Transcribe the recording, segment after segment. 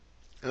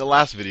In the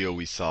last video,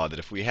 we saw that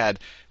if we had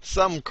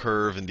some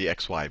curve in the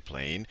xy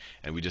plane,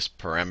 and we just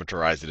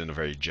parameterized it in a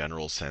very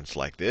general sense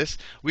like this,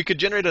 we could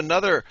generate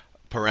another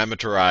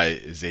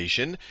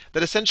parameterization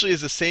that essentially is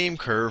the same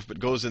curve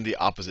but goes in the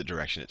opposite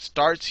direction. It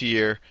starts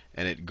here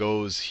and it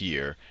goes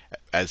here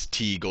as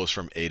t goes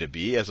from a to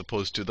b, as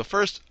opposed to the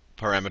first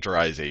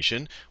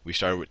parameterization. We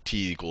started with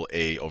t equal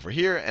a over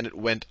here, and it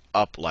went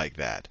up like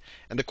that.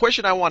 And the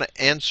question I want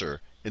to answer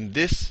in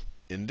this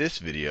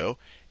video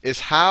is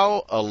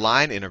how a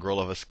line integral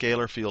of a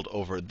scalar field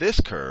over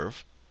this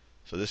curve,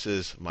 so this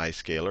is my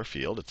scalar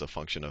field, it's a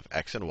function of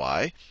x and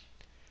y,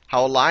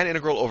 how a line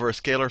integral over a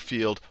scalar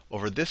field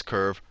over this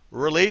curve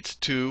relates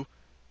to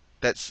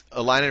that's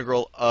a line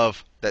integral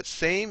of that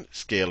same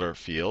scalar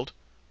field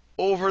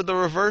over the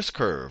reverse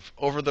curve,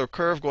 over the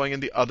curve going in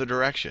the other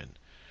direction.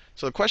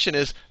 So the question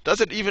is, does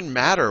it even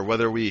matter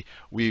whether we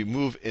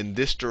move in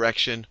this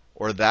direction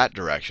or that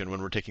direction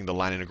when we're taking the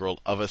line integral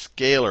of a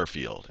scalar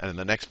field? And in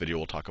the next video,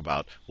 we'll talk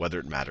about whether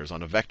it matters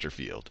on a vector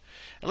field.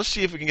 And let's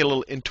see if we can get a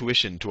little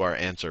intuition to our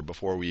answer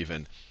before we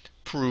even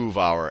prove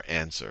our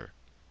answer.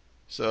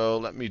 So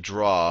let me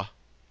draw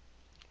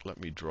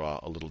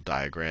a little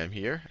diagram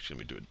here. Actually,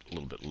 let me do it a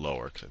little bit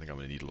lower because I think I'm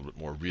going to need a little bit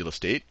more real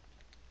estate.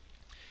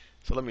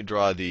 So let me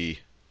draw the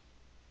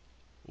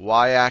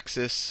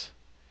y-axis.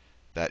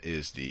 That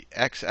is the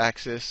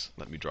x-axis.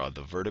 Let me draw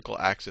the vertical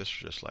axis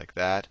just like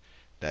that.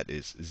 That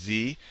is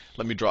z.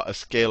 Let me draw a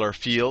scalar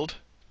field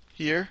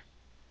here.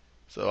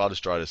 So I'll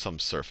just draw it as some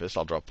surface.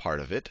 I'll draw part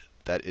of it.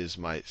 That is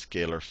my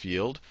scalar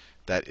field.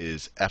 That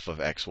is f of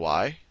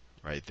xy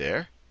right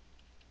there.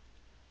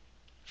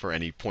 For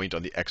any point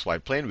on the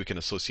xy plane, we can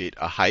associate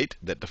a height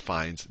that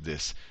defines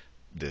this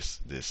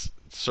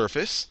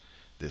surface,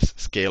 this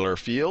scalar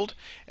field.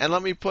 And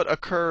let me put a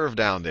curve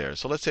down there.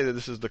 So let's say that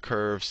this is the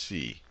curve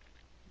C.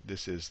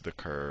 This is the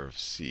curve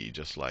C,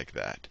 just like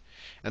that.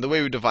 And the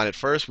way we define it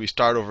first, we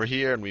start over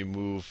here and we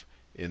move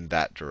in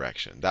that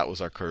direction. That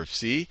was our curve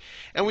C.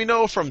 And we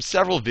know from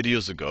several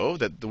videos ago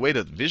that the way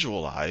to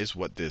visualize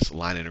what this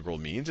line integral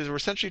means is we're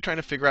essentially trying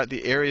to figure out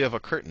the area of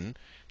a curtain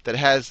that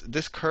has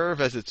this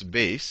curve as its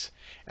base,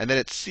 and then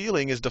its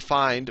ceiling is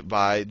defined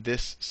by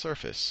this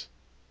surface,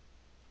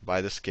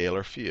 by the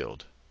scalar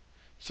field.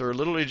 So we're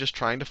literally just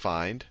trying to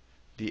find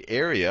the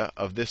area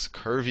of this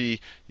curvy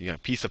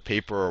piece of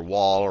paper or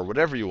wall or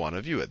whatever you want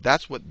to view it.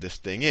 That's what this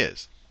thing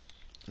is.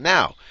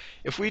 Now,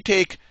 if we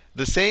take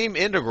the same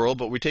integral,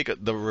 but we take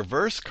the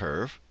reverse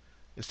curve,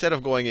 instead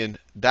of going in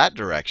that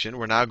direction,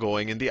 we're now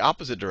going in the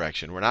opposite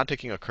direction. We're now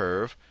taking a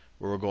curve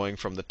where we're going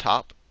from the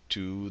top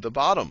to the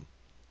bottom.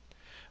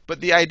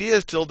 But the idea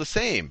is still the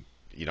same.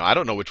 I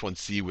don't know which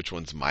one's C, which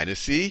one's minus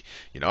C.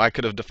 I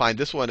could have defined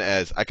this one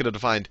as, I could have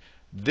defined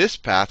this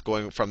path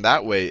going from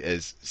that way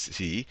as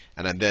C,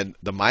 and then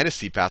the minus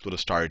C path would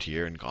have started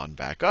here and gone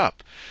back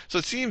up. So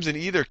it seems in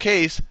either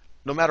case,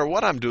 no matter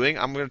what I'm doing,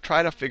 I'm going to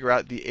try to figure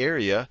out the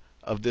area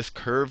of this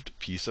curved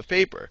piece of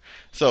paper.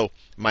 So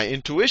my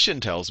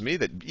intuition tells me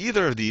that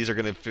either of these are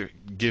going to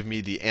give me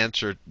the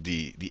answer,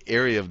 the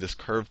area of this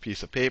curved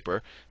piece of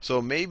paper.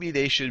 So maybe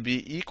they should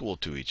be equal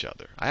to each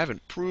other. I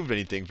haven't proved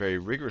anything very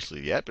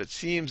rigorously yet, but it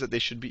seems that they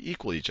should be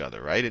equal to each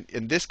other, right?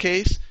 In this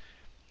case,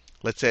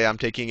 let's say I'm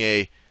taking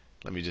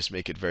let me just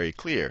make it very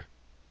clear.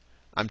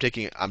 I'm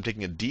taking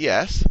a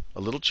ds,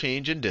 a little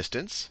change in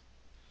distance.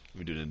 Let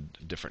me do it in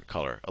a different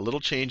color. A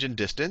little change in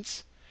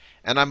distance.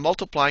 And I'm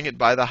multiplying it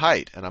by the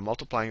height. And I'm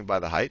multiplying it by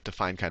the height to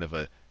find kind of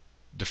a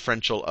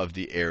differential of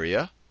the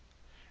area.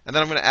 And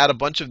then I'm going to add a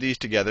bunch of these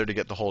together to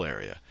get the whole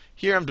area.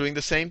 Here I'm doing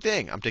the same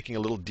thing. I'm taking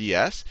a little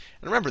ds.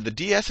 And remember, the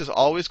ds is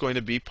always going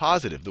to be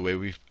positive, the way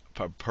we've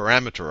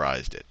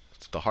parameterized it.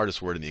 It's the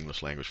hardest word in the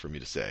English language for me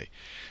to say.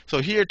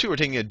 So here, too, we're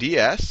taking a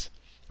ds,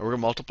 and we're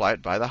going to multiply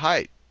it by the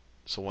height.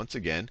 So once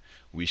again,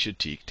 we should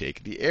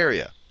take the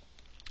area.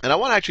 And I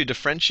want to actually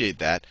differentiate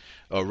that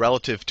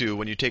relative to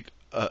when you take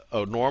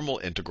a normal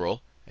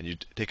integral, and you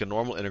take a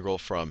normal integral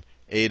from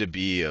a to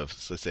b of,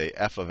 let's say,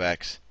 f of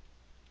x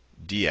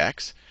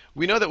dx.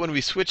 We know that when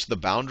we switch the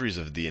boundaries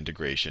of the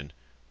integration,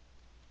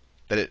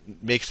 that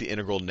it makes the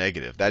integral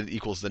negative. That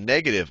equals the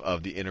negative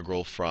of the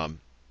integral from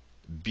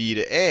b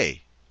to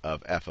a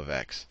of f of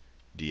x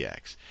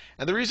dx.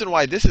 And the reason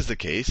why this is the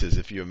case is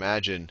if you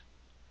imagine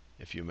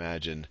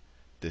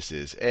this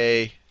is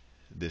a,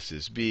 this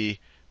is b,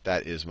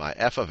 that is my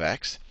f of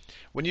x.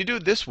 When you do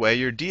it this way,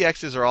 your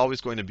dx's are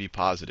always going to be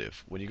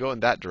positive. When you go in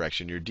that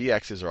direction, your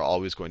dx's are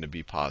always going to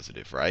be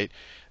positive, right?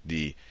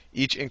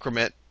 Each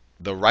increment,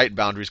 the right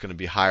boundary is going to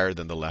be higher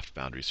than the left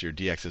boundary, so your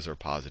dx's are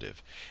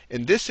positive.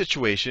 In this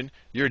situation,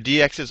 your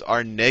dx's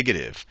are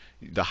negative.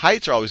 The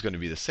heights are always going to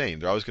be the same.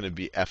 They're always going to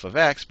be f of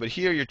x, but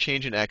here your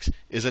change in x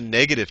is a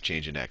negative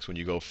change in x when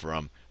you go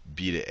from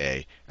b to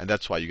a, and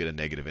that's why you get a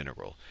negative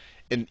integral.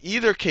 In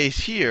either case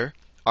here,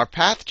 our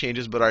path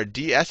changes, but our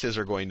ds's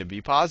are going to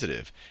be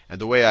positive. And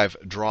the way I've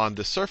drawn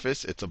the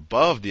surface, it's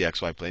above the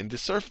xy plane.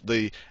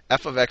 The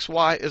f of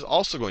xy is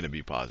also going to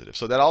be positive.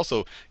 So that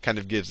also kind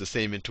of gives the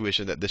same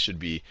intuition that this should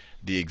be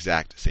the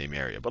exact same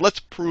area. But let's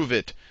prove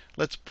it.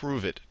 Let's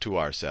prove it to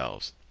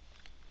ourselves.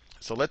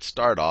 So let's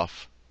start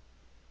off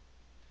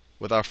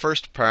with our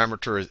first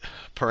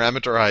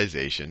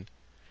parameterization,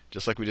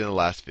 just like we did in the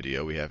last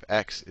video, we have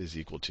x is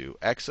equal to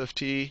x of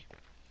t,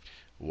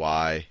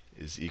 y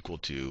is equal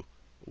to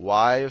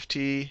y of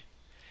t,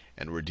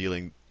 and we're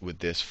dealing with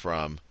this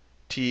from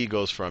t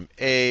goes from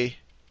a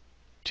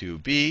to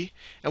b.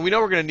 And we know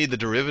we're going to need the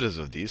derivatives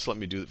of these, so let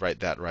me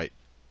write that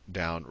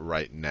down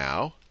right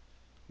now.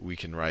 We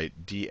can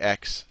write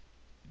dx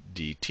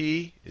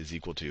dt is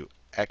equal to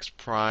x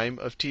prime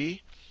of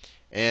t,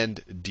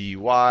 and dy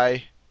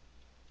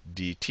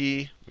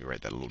dt, we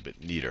write that a little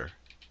bit neater.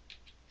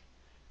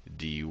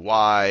 dy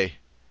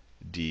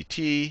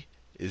dt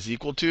is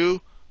equal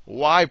to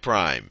y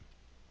prime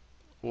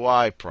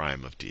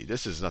of t.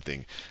 This is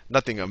nothing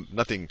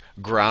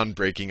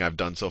groundbreaking I've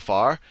done so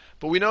far,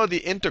 but we know the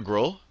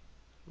integral.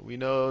 We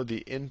know the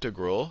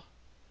integral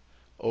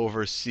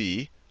over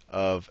c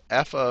of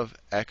f of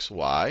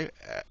xy.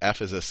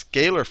 F is a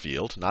scalar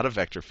field, not a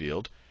vector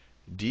field.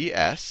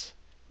 ds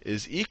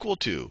is equal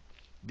to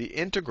the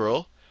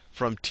integral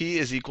from t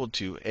is equal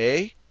to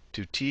a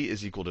to t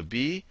is equal to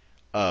b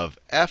of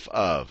f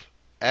of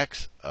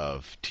x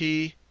of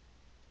t,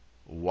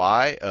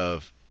 y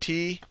of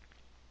t,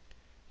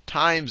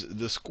 times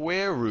the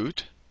square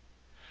root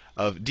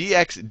of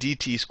dx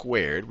dt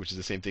squared, which is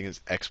the same thing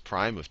as x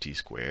prime of t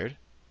squared,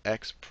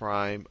 x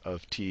prime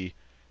of t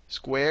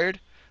squared,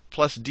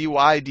 plus dy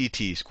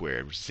dt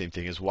squared, which is the same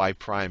thing as y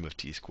prime of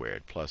t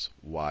squared, plus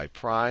y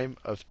prime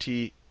of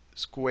t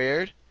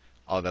squared,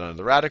 all that under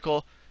the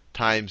radical,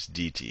 times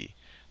dt.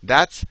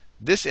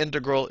 This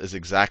integral is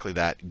exactly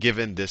that,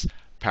 given this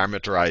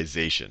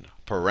parameterization.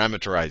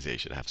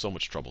 I have so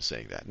much trouble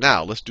saying that.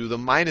 Now, let's do the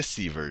minus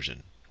c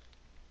version.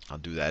 I'll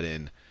do that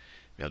in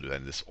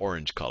this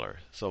orange color.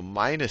 So the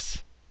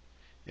minus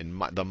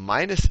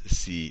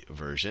c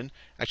version,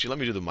 actually let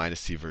me do the minus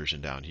c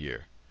version down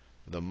here.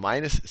 The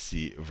minus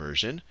c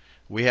version,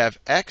 we have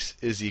x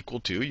is equal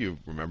to, you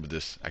remember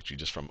this actually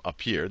just from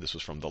up here, this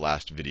was from the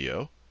last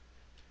video.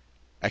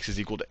 X is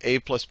equal to a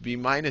plus b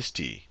minus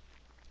t.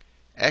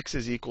 X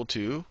is equal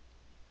to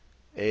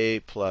a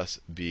plus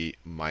b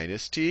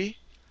minus t.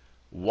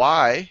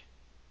 Y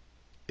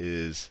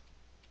is,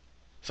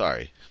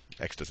 sorry,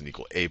 x doesn't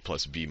equal a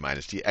plus b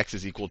minus t. X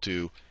is equal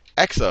to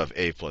x of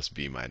a plus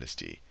b minus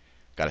t.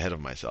 Got ahead of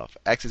myself.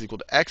 X is equal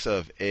to x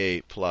of a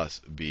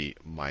plus b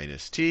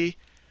minus t.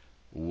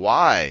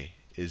 Y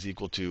is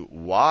equal to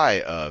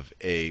y of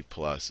a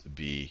plus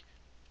b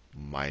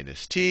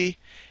minus t.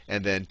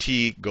 And then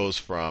t goes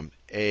from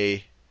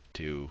a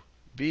to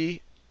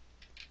b.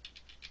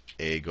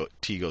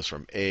 T goes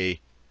from a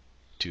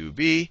to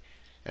b.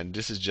 And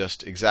this is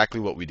just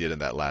exactly what we did in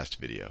that last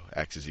video.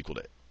 X is equal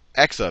to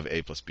x of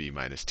a plus b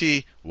minus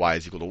t. Y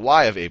is equal to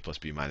y of a plus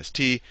b minus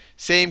t.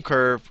 Same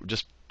curve,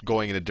 just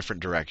going in a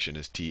different direction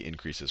as t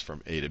increases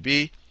from a to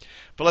b.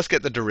 But let's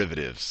get the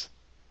derivatives.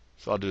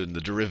 So I'll do it in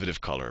the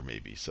derivative color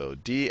maybe. So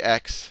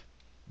dx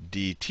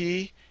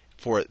dt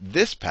for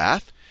this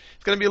path,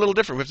 it's going to be a little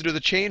different. We have to do the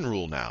chain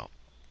rule now.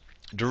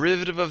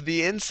 Derivative of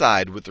the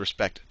inside with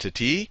respect to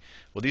t,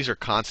 well, these are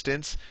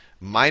constants.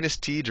 Minus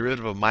t,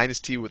 derivative of minus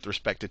t with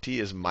respect to t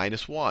is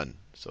minus 1.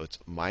 So it's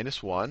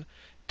minus 1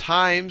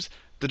 times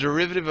the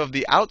derivative of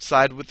the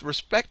outside with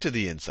respect to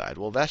the inside.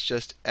 Well, that's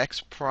just x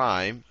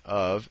prime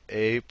of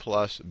a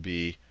plus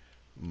b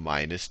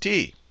minus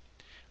t.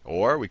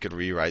 Or we could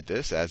rewrite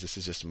this as this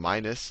is just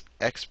minus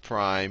x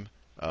prime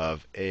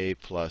of a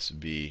plus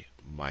b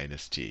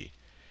minus t.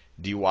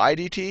 dy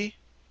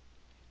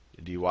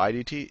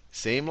dt,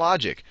 same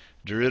logic.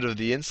 Derivative of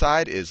the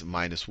inside is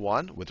minus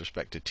 1 with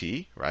respect to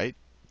t, right?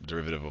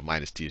 Derivative of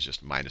minus t is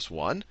just minus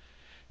 1,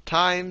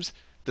 times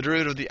the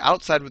derivative of the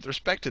outside with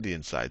respect to the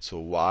inside. So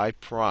y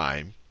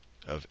prime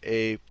of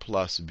a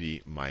plus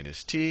b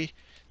minus t,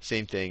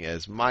 same thing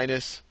as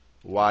minus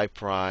y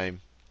prime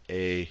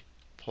a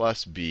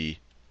plus b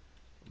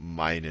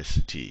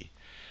minus t.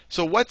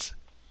 So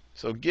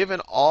given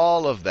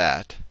all of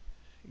that,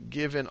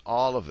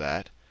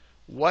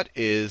 what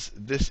is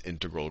this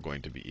integral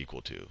going to be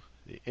equal to?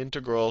 The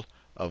integral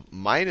of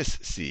minus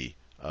c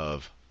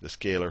of the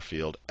scalar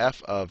field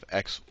f of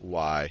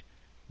xy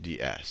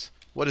ds.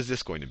 What is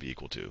this going to be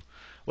equal to?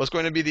 Well, it's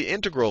going to be the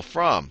integral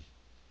from,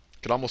 you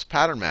could almost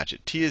pattern match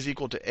it, t is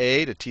equal to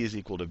a to t is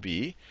equal to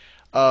b,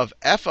 of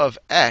f of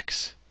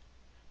x.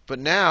 But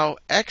now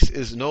x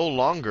is no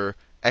longer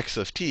x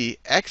of t.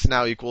 X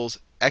now equals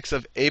x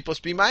of a plus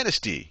b minus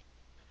t.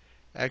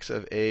 X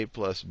of a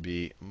plus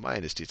b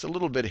minus t. It's a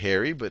little bit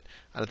hairy, but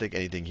I don't think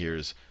anything here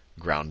is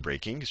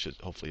groundbreaking.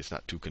 Hopefully it's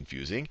not too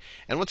confusing.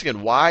 And once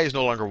again, y is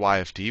no longer y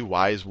of t.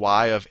 Y is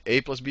y of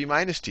a plus b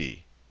minus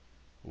t.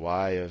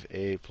 Y of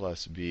a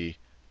plus b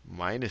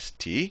minus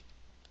t.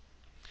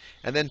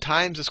 And then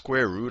times the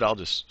square root, I'll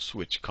just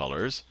switch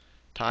colors,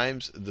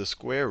 times the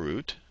square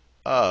root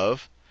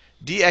of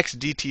dx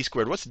dt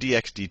squared. What's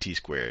dx dt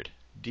squared?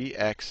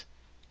 Dx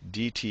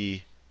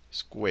dt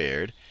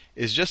squared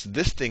is just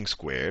this thing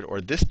squared,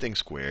 or this thing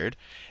squared.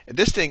 And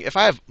this thing, if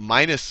I have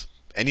minus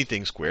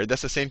anything squared,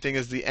 that's the same thing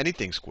as the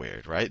anything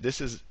squared, right?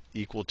 This is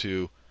equal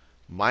to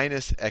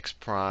minus x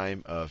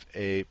prime of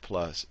a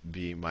plus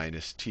b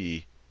minus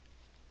t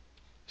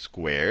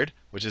squared,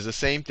 which is the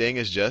same thing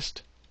as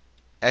just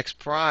x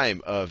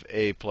prime of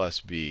a plus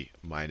b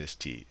minus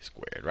t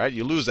squared, right?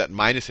 You lose that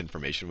minus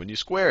information when you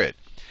square it.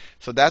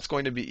 So that's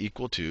going to be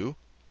equal to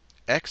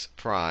x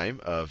prime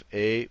of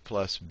a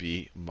plus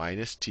b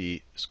minus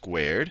t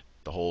squared,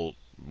 the whole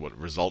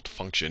result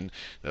function,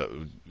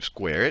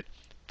 square it,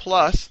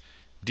 plus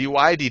dy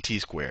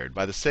dt squared.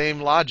 By the same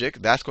logic,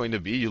 that's going to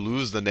be, you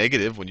lose the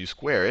negative when you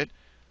square it,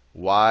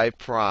 y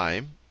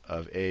prime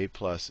of a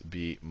plus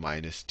b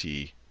minus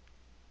t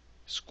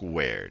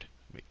squared.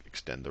 We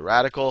extend the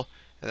radical,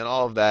 and then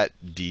all of that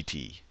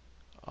dt.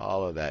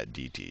 All of that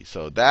dt.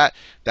 So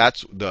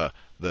that's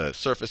the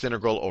surface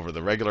integral over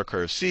the regular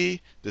curve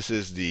C. This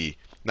is the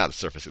not the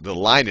surface, the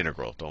line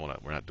integral.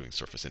 We're not doing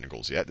surface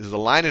integrals yet. This is the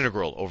line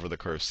integral over the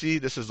curve C.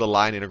 This is the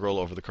line integral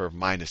over the curve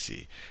minus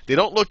C. They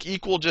don't look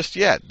equal just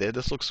yet.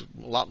 This looks a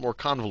lot more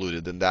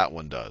convoluted than that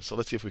one does. So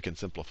let's see if we can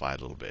simplify it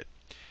a little bit.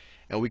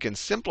 And we can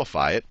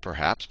simplify it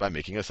perhaps by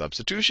making a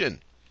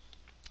substitution.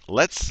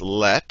 Let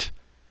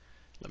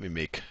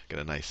me get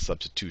a nice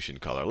substitution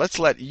color. Let's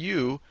let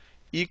u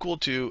equal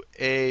to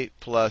a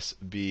plus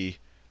b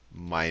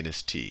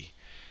minus t.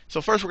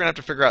 So first we're going to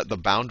have to figure out the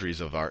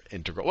boundaries of our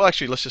integral. Well,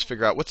 actually, let's just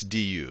figure out what's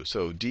du.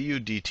 So du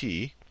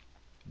dt,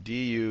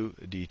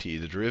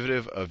 the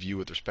derivative of u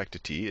with respect to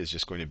t is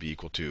just going to be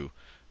equal to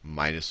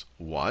minus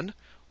 1.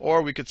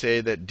 Or we could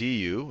say that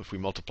du, if we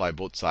multiply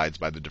both sides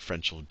by the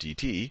differential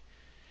dt,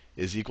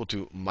 is equal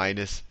to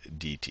minus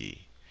dt.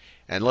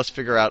 And let's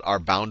figure out our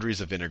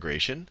boundaries of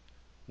integration.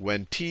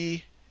 When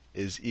t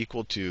is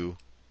equal to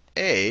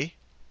a,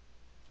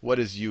 what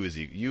is u is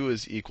equal? U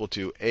is equal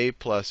to a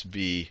plus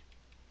b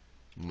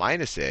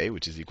minus a,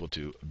 which is equal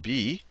to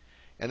b.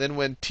 And then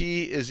when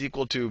t is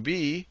equal to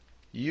b,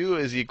 u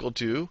is equal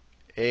to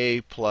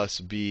a plus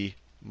b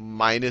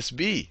minus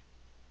b,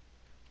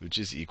 which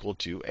is equal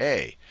to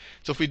a.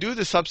 So if we do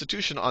the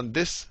substitution on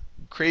this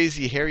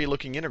crazy hairy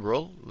looking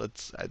integral,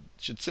 I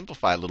should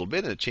simplify a little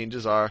bit, and it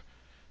changes our.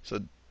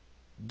 So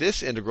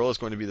this integral is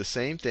going to be the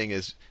same thing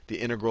as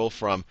the integral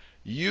from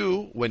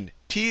u. When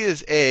t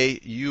is a,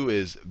 u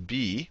is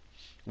b.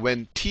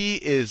 When t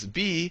is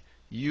b,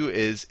 u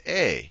is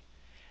a.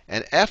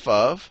 And f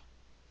of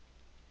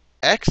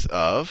x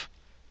of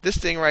this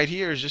thing right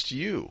here is just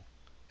u.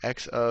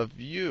 X of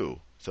u.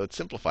 So it's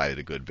simplified it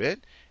a good bit.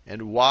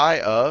 And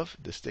y of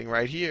this thing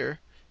right here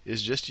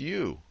is just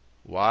u.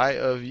 Y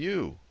of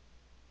u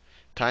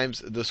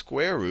times the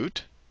square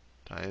root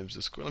times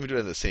the square. Let me do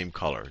it in the same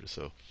color.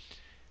 So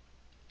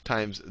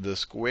times the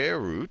square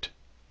root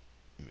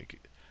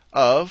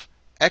of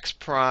x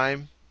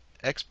prime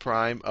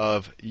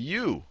of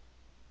u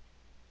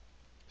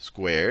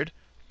squared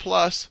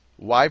plus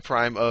y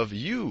prime of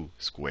u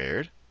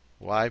squared.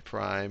 Y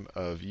prime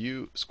of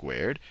u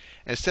squared.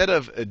 Instead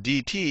of a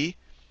dt,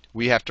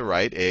 we have to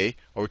write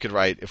or we could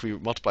write, if we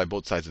multiply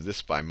both sides of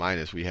this by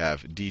minus, we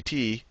have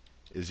dt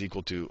is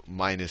equal to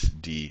minus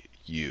du.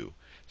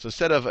 So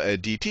instead of a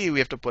dt, we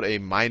have to put a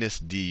minus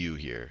du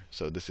here.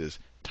 So this is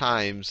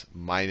times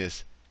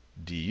minus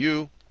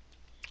du.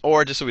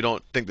 Or just so we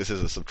don't think this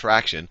is a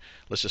subtraction,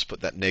 let's just put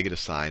that negative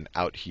sign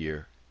out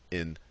here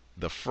in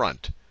the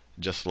front,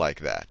 just like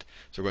that.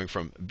 So we're going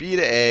from b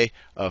to a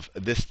of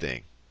this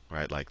thing,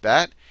 right, like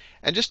that.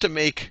 And just to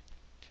make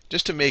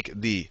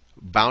the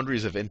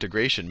boundaries of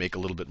integration make a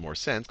little bit more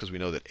sense, because we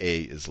know that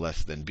a is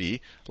less than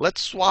b,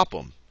 let's swap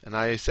them. And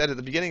I said at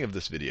the beginning of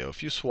this video,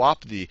 if you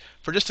swap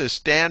for just a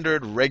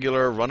standard,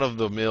 regular,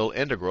 run-of-the-mill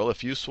integral,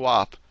 if you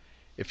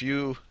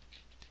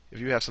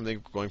have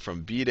something going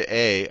from b to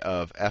a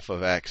of f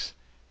of x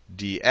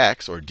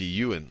dx, or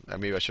du, and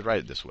maybe I should write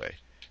it this way,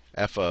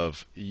 f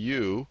of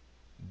u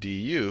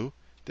du,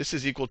 this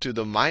is equal to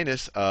the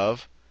minus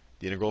of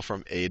the integral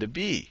from a to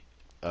b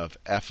of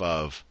f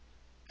of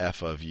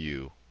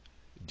u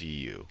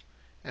du.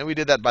 And we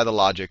did that by the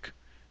logic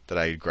that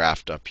I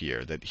graphed up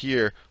here. That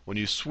here, when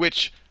you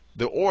switch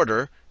the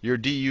order, your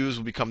du's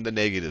will become the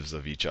negatives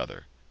of each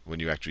other when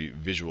you actually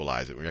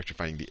visualize it, when you're actually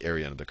finding the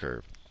area under the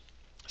curve.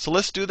 So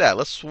let's do that.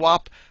 Let's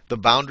swap the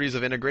boundaries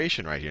of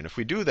integration right here. And if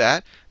we do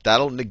that,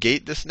 that'll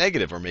negate this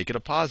negative or make it a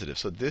positive.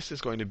 So this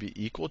is going to be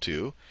equal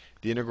to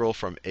the integral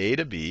from a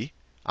to b.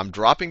 I'm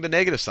dropping the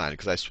negative sign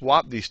because I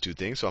swapped these two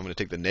things. So I'm going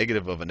to take the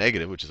negative of a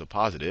negative, which is a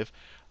positive,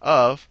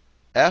 of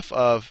f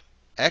of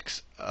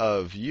x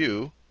of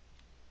u,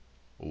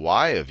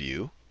 y of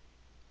u,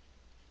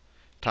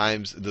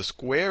 times the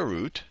square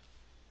root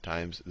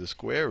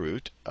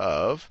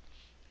of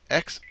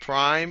x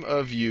prime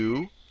of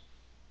u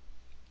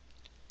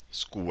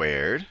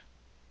squared,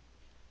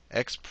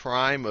 x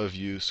prime of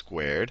u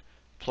squared,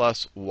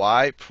 plus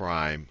y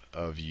prime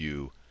of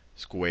u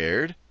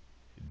squared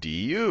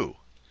du.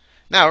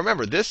 Now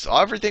remember,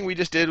 everything we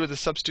just did with the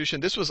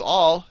substitution, this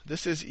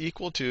is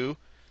equal to,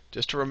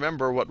 just to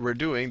remember what we're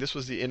doing, this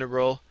was the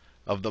integral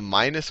of the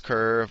minus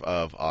curve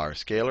of our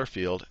scalar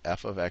field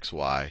f of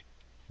xy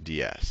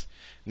ds.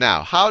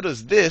 Now, how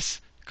does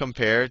this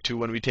compare to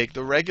when we take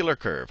the regular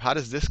curve? How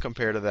does this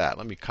compare to that?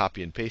 Let me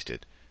copy and paste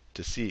it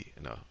to see.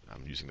 No,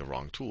 I'm using the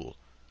wrong tool.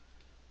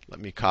 Let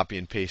me copy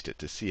and paste it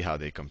to see how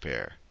they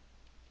compare.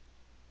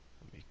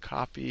 Let me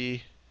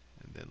copy,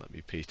 and then let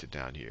me paste it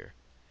down here.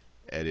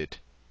 Edit,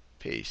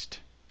 paste.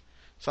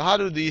 So how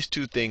do these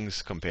two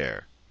things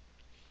compare?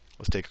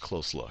 Let's take a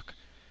close look.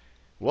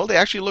 Well, they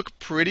actually look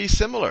pretty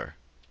similar,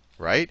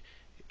 right?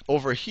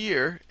 Over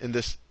here,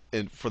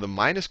 for the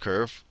minus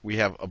curve, we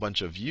have a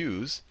bunch of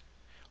u's.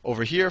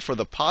 Over here, for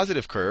the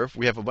positive curve,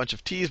 we have a bunch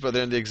of t's, but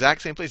they're in the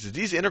exact same places.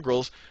 These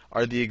integrals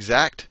are the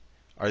exact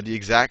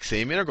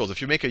same integrals.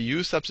 If you make a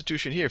u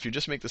substitution here, if you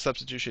just make the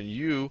substitution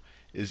u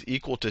is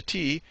equal to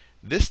t,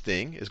 this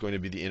thing is going to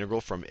be the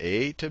integral from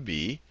a to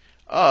b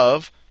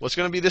of what's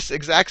going to be this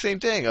exact same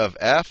thing of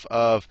f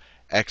of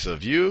x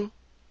of u,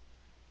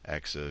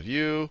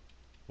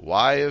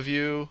 y of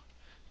u,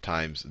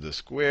 times the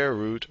square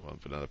root, well,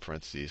 put another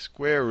parentheses,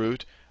 square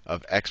root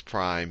of x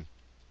prime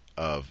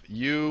of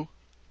u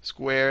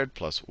squared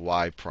plus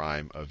y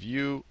prime of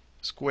u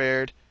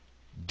squared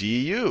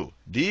du.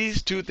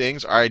 These two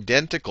things are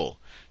identical.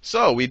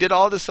 So we did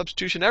all this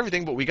substitution and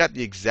everything, but we got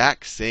the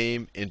exact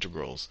same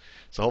integrals.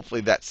 So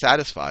hopefully that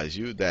satisfies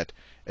you that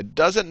it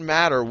doesn't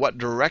matter what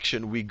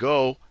direction we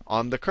go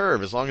on the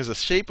curve. As long as the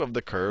shape of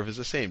the curve is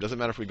the same. Doesn't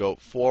matter if we go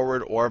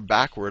forward or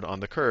backward on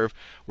the curve,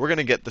 we're going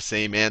to get the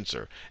same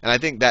answer. And I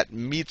think that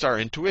meets our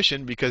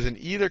intuition because in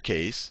either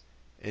case,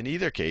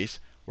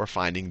 we're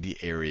finding the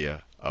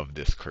area of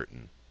this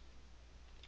curtain.